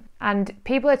system, and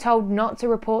people are told not to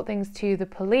report things to the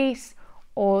police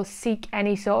or seek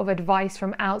any sort of advice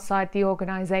from outside the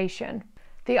organization.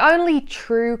 The only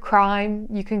true crime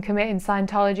you can commit in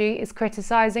Scientology is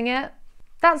criticizing it.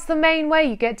 That's the main way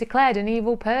you get declared an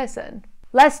evil person.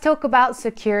 Let's talk about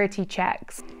security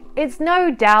checks. It's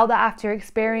no doubt that after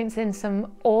experiencing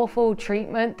some awful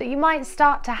treatment that you might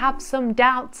start to have some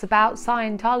doubts about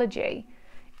Scientology.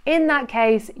 In that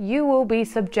case, you will be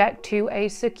subject to a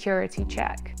security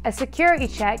check. A security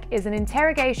check is an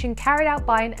interrogation carried out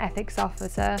by an ethics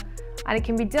officer, and it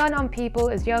can be done on people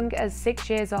as young as 6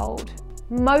 years old.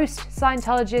 Most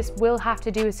Scientologists will have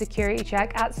to do a security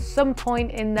check at some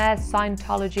point in their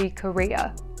Scientology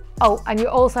career. Oh, and you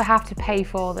also have to pay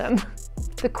for them.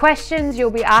 The questions you'll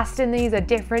be asked in these are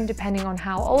different depending on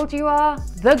how old you are.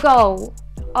 The goal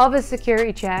of a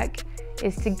security check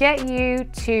is to get you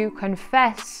to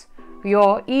confess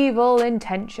your evil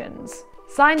intentions.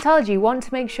 Scientology want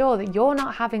to make sure that you're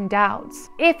not having doubts.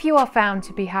 If you are found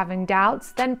to be having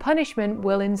doubts, then punishment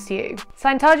will ensue.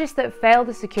 Scientologists that fail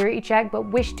the security check but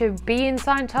wish to be in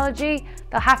Scientology,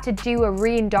 they'll have to do a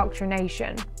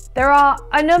re-indoctrination. There are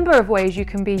a number of ways you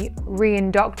can be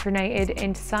re-indoctrinated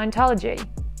into Scientology.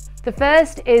 The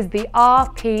first is the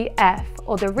RPF,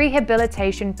 or the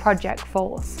Rehabilitation Project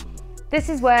Force. This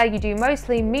is where you do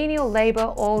mostly menial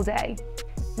labour all day.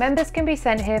 Members can be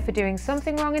sent here for doing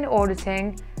something wrong in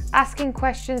auditing, asking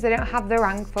questions they don't have the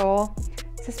rank for,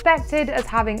 suspected as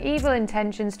having evil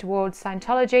intentions towards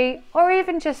Scientology, or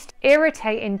even just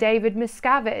irritating David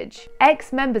Miscavige.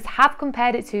 Ex-members have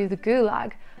compared it to the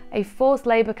Gulag, a forced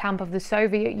labour camp of the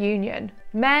Soviet Union.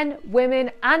 Men,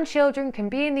 women and children can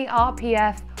be in the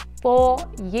RPF for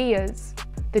years.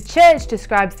 The church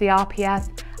describes the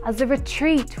RPF as a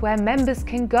retreat where members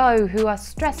can go who are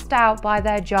stressed out by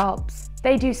their jobs.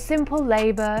 They do simple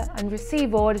labour and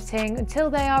receive auditing until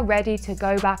they are ready to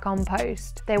go back on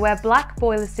post. They wear black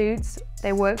boiler suits,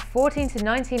 they work 14 to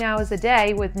 19 hours a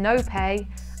day with no pay,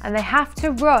 and they have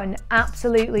to run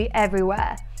absolutely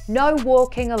everywhere. No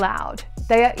walking allowed.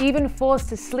 They are even forced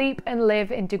to sleep and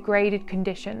live in degraded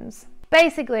conditions.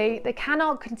 Basically, they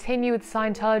cannot continue with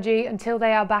Scientology until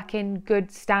they are back in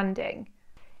good standing.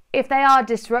 If they are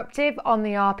disruptive on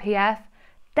the RPF,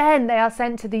 then they are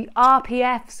sent to the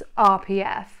RPF's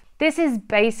RPF. This is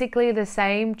basically the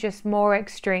same, just more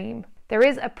extreme. There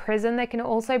is a prison they can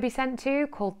also be sent to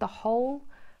called the Hole,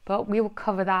 but we will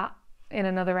cover that in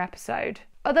another episode.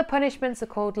 Other punishments are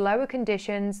called lower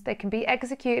conditions. They can be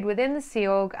executed within the Sea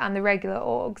Org and the regular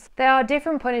orgs. There are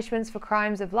different punishments for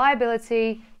crimes of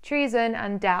liability, treason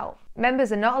and doubt.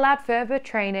 Members are not allowed further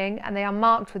training, and they are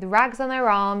marked with rags on their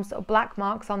arms or black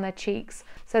marks on their cheeks,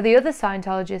 so the other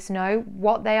Scientologists know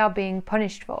what they are being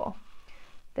punished for.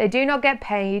 They do not get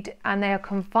paid, and they are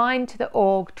confined to the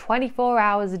org 24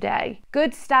 hours a day.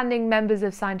 Good standing members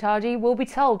of Scientology will be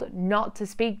told not to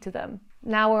speak to them.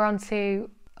 Now we're on to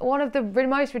one of the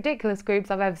most ridiculous groups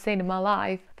I've ever seen in my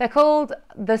life. They're called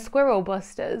the Squirrel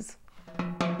Busters.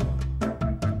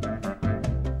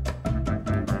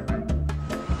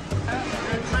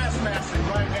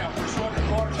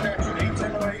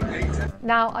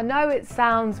 Now, I know it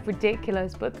sounds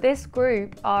ridiculous, but this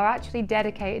group are actually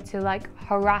dedicated to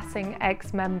harassing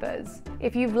ex-members.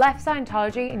 If you've left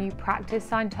Scientology and you practice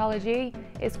Scientology,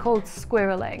 it's called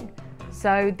squirreling.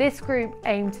 So this group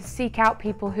aim to seek out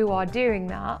people who are doing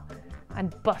that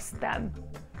and bust them.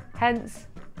 Hence,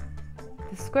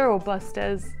 the Squirrel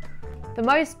Busters. The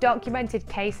most documented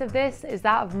case of this is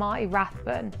that of Marty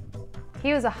Rathbun.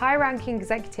 He was a high-ranking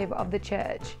executive of the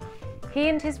church. He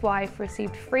and his wife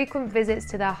received frequent visits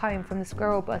to their home from the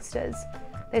Squirrel Busters.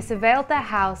 They surveilled their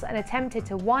house and attempted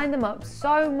to wind them up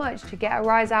so much to get a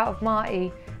rise out of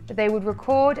Marty that they would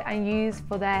record and use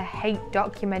for their hate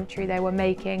documentary they were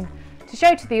making to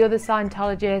show to the other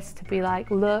Scientologists, to be like,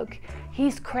 look,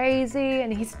 he's crazy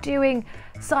and he's doing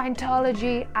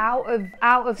Scientology out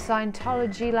of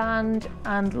Scientology land,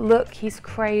 and look, he's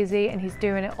crazy and he's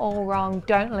doing it all wrong,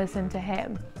 don't listen to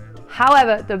him.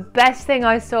 However, the best thing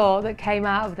I saw that came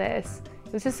out of this,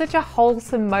 it was just such a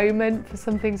wholesome moment for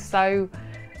something so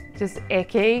just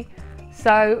icky.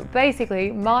 So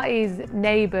basically, Marty's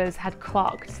neighbours had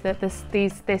clocked that this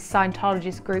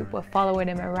Scientologist group were following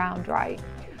him around, right?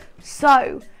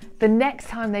 So the next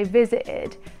time they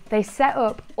visited, they set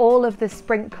up all of the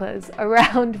sprinklers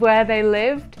around where they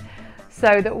lived,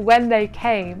 so that when they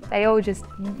came, they all just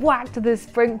whacked the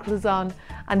sprinklers on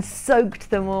and soaked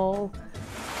them all.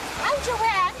 I'm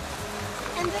Joanne,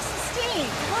 and this is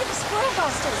Steve. We're the Squirrel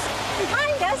Busters.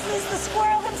 Behind us is the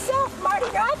squirrel himself, Marty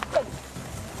Rodman.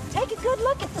 Take a good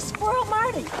look at the squirrel,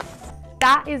 Marty.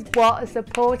 That is what a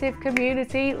supportive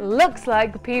community looks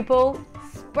like, people.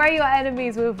 Spray your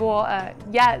enemies with water,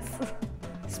 yes.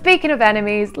 Speaking of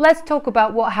enemies, let's talk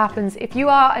about what happens if you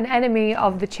are an enemy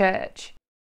of the church.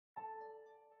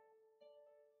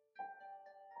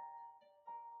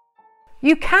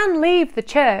 You can leave the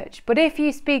church, but if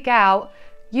you speak out,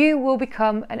 you will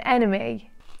become an enemy.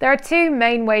 There are two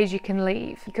main ways you can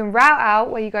leave. You can route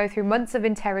out, where you go through months of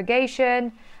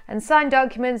interrogation and sign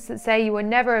documents that say you were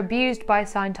never abused by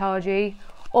Scientology,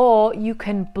 or you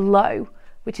can blow,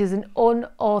 which is an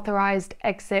unauthorized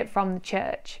exit from the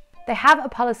church. They have a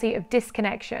policy of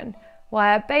disconnection,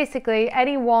 where basically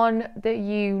anyone that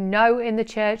you know in the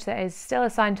church that is still a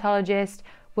Scientologist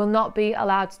will not be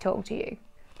allowed to talk to you.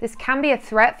 This can be a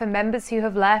threat for members who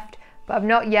have left but have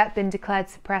not yet been declared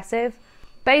suppressive.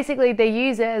 Basically, they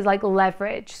use it as like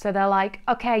leverage. So they're like,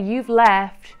 okay, you've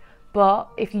left, but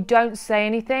if you don't say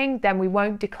anything, then we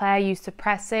won't declare you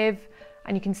suppressive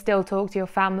and you can still talk to your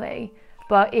family.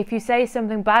 But if you say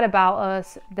something bad about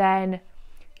us, then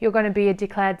you're going to be a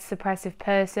declared suppressive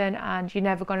person and you're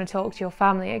never going to talk to your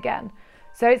family again.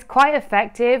 So it's quite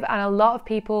effective, and a lot of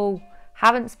people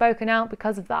haven't spoken out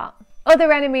because of that.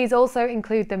 Other enemies also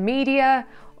include the media,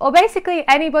 or basically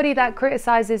anybody that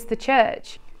criticizes the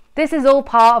church. This is all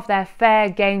part of their fair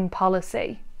game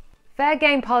policy. Fair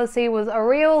game policy was a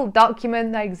real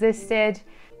document that existed.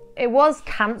 It was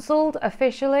cancelled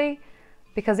officially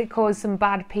because it caused some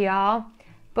bad PR,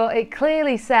 but it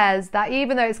clearly says that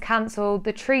even though it's cancelled,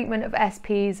 the treatment of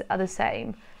SPs are the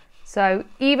same. So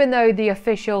even though the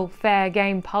official fair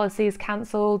game policy is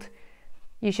cancelled,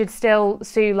 you should still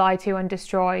sue, lie to, and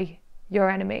destroy your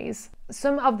enemies.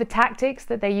 Some of the tactics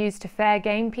that they use to fair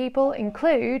game people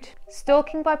include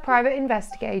stalking by private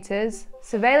investigators,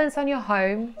 surveillance on your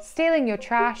home, stealing your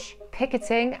trash,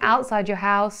 picketing outside your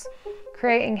house,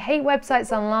 creating hate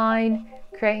websites online,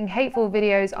 creating hateful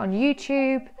videos on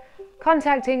YouTube,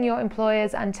 contacting your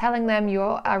employers and telling them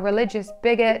you're a religious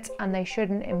bigot and they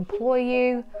shouldn't employ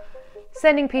you,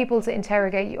 sending people to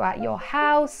interrogate you at your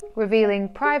house, revealing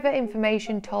private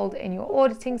information told in your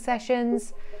auditing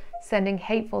sessions, sending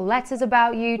hateful letters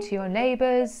about you to your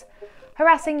neighbours,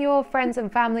 harassing your friends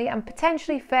and family, and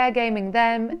potentially fair gaming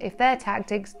them if their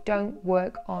tactics don't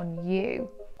work on you.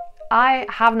 I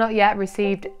have not yet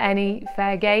received any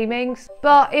fair gamings,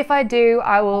 but if I do,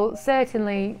 I will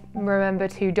certainly remember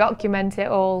to document it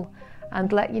all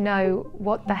and let you know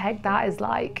what the heck that is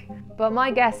like. But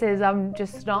my guess is I'm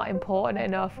just not important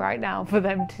enough right now for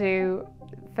them to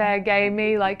fair game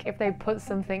me. Like, if they put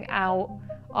something out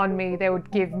on me, they would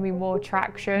give me more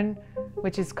traction,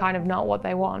 which is kind of not what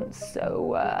they want.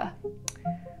 So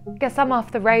guess I'm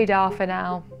off the radar for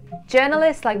now.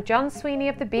 Journalists like John Sweeney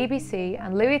of the BBC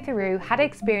and Louis Theroux had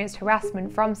experienced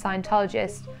harassment from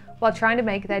Scientologists while trying to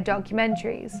make their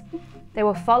documentaries. They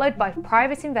were followed by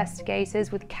private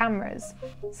investigators with cameras.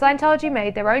 Scientology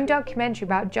made their own documentary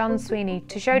about John Sweeney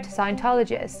to show to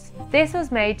Scientologists. This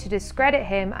was made to discredit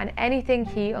him and anything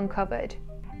he uncovered.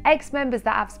 Ex-members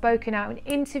that have spoken out in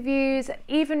interviews,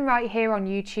 even right here on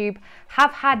YouTube,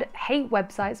 have had hate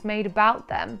websites made about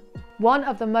them. One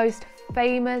of the most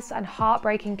famous and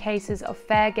heartbreaking cases of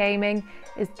fair gaming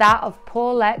is that of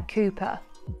Paulette Cooper.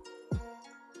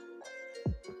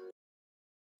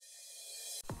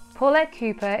 Paulette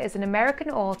Cooper is an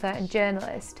American author and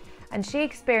journalist, and she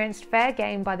experienced fair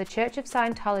game by the Church of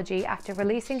Scientology after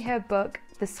releasing her book,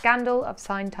 The Scandal of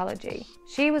Scientology.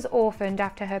 She was orphaned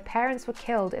after her parents were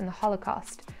killed in the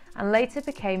Holocaust and later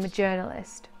became a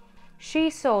journalist.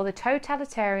 She saw the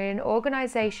totalitarian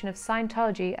organization of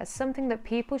Scientology as something that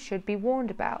people should be warned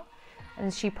about,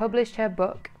 and she published her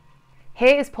book.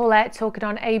 Here is Paulette talking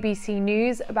on ABC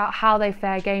News about how they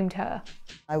fair gamed her.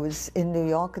 I was in New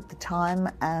York at the time,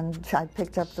 and I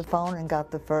picked up the phone and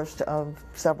got the first of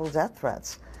several death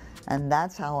threats. And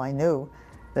that's how I knew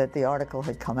that the article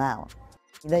had come out.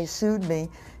 They sued me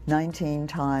 19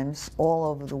 times all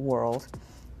over the world,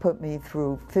 put me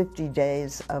through 50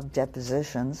 days of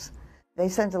depositions. They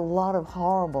sent a lot of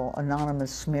horrible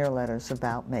anonymous smear letters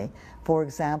about me. For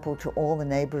example, to all the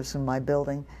neighbors in my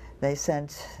building, they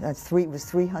sent, it was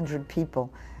 300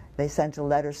 people, they sent a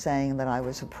letter saying that I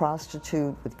was a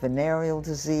prostitute with venereal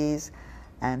disease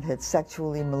and had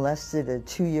sexually molested a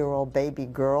 2-year-old baby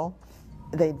girl.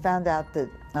 They found out that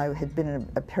I had been in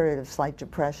a period of slight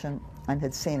depression and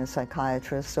had seen a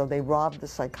psychiatrist, so they robbed the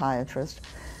psychiatrist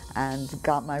and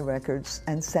got my records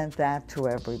and sent that to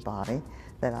everybody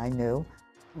that I knew.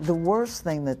 The worst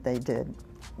thing that they did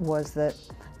was that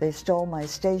they stole my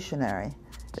stationery.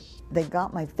 They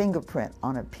got my fingerprint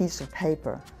on a piece of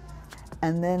paper,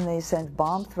 and then they sent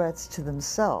bomb threats to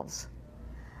themselves.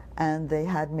 And they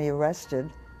had me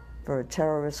arrested for a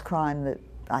terrorist crime that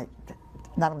I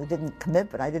not only didn't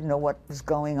commit, but I didn't know what was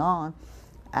going on.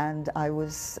 And I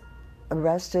was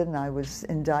arrested and I was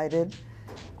indicted,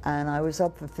 and I was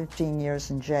up for 15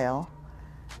 years in jail.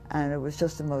 And it was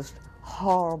just the most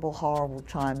horrible, horrible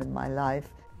time in my life.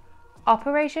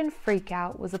 Operation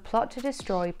Freakout was a plot to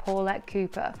destroy Paulette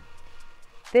Cooper.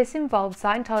 This involved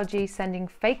Scientology sending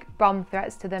fake bomb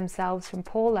threats to themselves from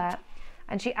Paulette,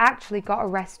 and she actually got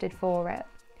arrested for it.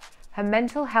 Her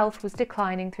mental health was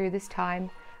declining through this time,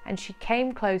 and she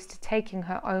came close to taking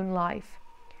her own life.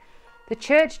 The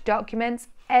church documents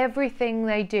everything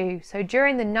they do, so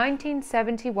during the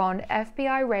 1971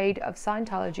 FBI raid of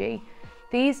Scientology,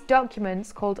 these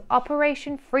documents called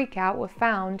Operation Freakout were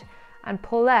found, and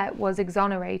Paulette was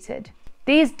exonerated.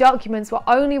 These documents were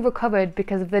only recovered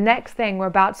because of the next thing we're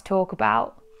about to talk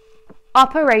about: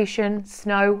 Operation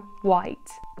Snow White.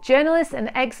 Journalists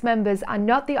and ex-members are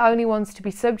not the only ones to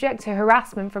be subject to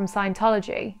harassment from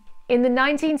Scientology. In the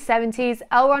 1970s,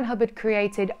 L. Ron Hubbard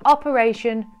created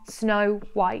Operation Snow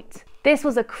White. This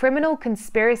was a criminal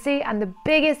conspiracy and the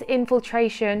biggest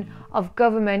infiltration of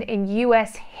government in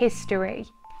US history.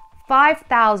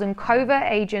 5,000 covert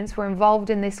agents were involved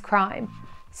in this crime.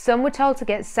 Some were told to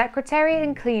get secretary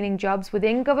and cleaning jobs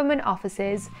within government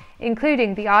offices,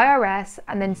 including the IRS,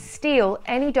 and then steal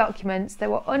any documents that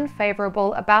were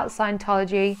unfavorable about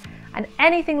Scientology and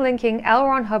anything linking L.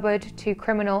 Ron Hubbard to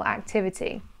criminal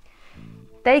activity.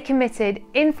 They committed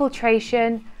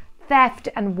infiltration, theft,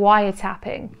 and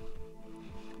wiretapping.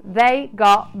 They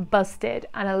got busted,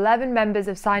 and 11 members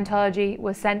of Scientology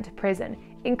were sent to prison,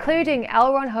 including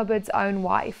L. Ron Hubbard's own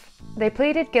wife. They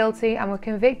pleaded guilty and were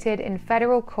convicted in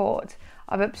federal court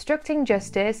of obstructing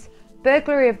justice,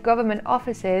 burglary of government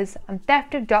offices, and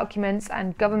theft of documents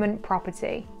and government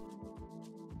property.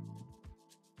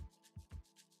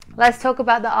 Let's talk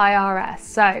about the IRS.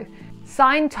 So,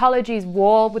 Scientology's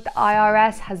war with the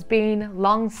IRS has been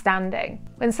long-standing.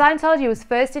 When Scientology was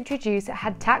first introduced, it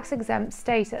had tax-exempt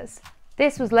status.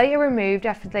 This was later removed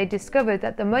after they discovered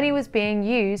that the money was being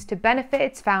used to benefit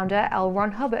its founder, L.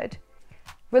 Ron Hubbard.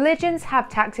 Religions have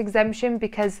tax exemption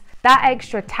because that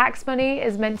extra tax money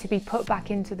is meant to be put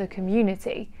back into the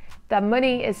community. That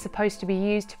money is supposed to be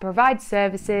used to provide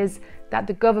services that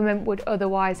the government would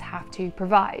otherwise have to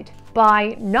provide.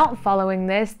 By not following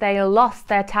this, they lost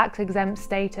their tax-exempt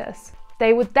status.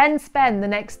 They would then spend the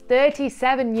next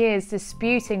 37 years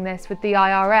disputing this with the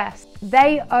IRS.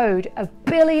 They owed $1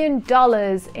 billion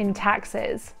in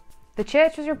taxes. The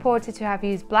church was reported to have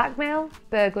used blackmail,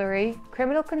 burglary,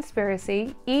 criminal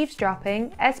conspiracy,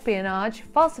 eavesdropping, espionage,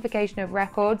 falsification of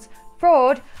records,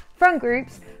 fraud, front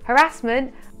groups,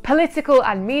 harassment, political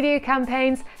and media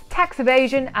campaigns, tax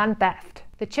evasion, and theft.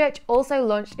 The church also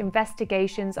launched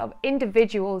investigations of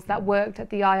individuals that worked at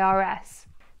the IRS.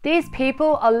 These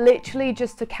people are literally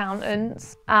just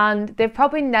accountants, and they've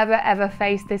probably never ever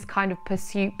faced this kind of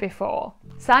pursuit before.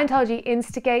 Scientology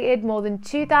instigated more than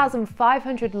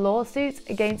 2,500 lawsuits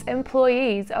against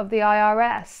employees of the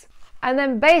IRS. And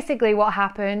then basically what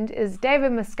happened is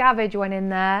David Miscavige went in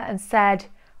there and said,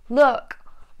 look,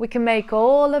 we can make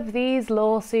all of these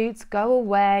lawsuits go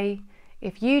away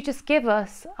if you just give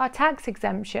us our tax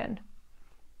exemption.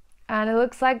 And it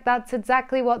looks like that's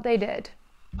exactly what they did.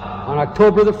 On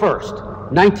October the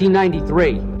 1st,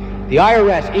 1993, the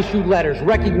IRS issued letters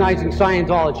recognizing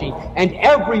Scientology and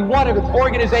every one of its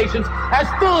organizations as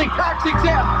fully tax-exempt.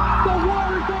 The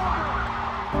war is over!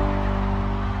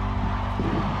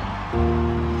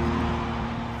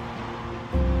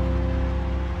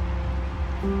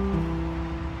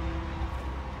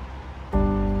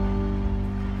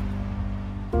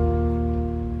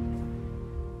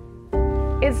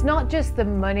 It's not just the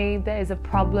money that is a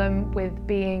problem with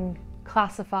being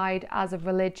classified as a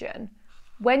religion.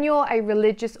 When you're a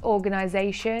religious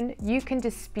organisation, you can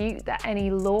dispute that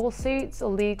any lawsuits or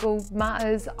legal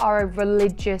matters are a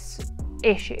religious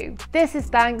issue. This is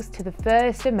thanks to the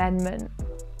First Amendment.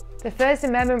 The First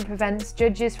Amendment prevents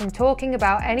judges from talking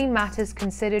about any matters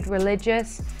considered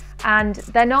religious, and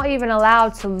they're not even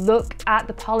allowed to look at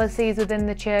the policies within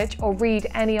the church or read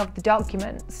any of the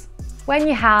documents. When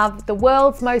you have the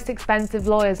world's most expensive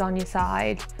lawyers on your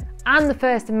side and the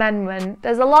First Amendment,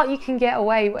 there's a lot you can get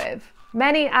away with.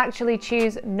 Many actually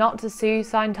choose not to sue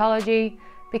Scientology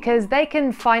because they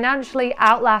can financially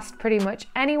outlast pretty much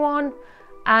anyone,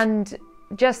 and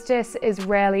justice is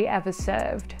rarely ever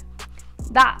served.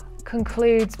 That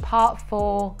concludes part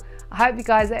 4. I hope you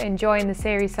guys are enjoying the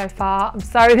series so far. I'm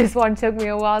sorry this one took me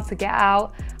a while to get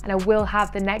out, and I will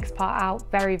have the next part out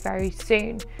very, very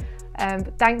soon.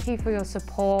 But thank you for your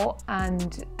support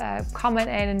and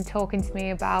commenting and talking to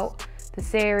me about the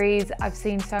series. I've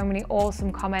seen so many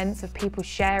awesome comments of people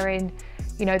sharing,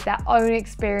 you know, their own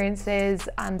experiences,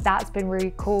 and that's been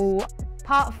really cool.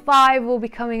 Part 5 will be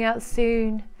coming out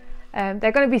soon. There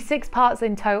are going to be 6 parts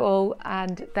in total,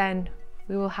 and then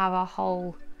we will have our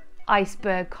whole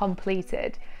iceberg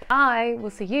completed. I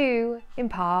will see you in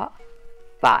part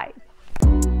 5.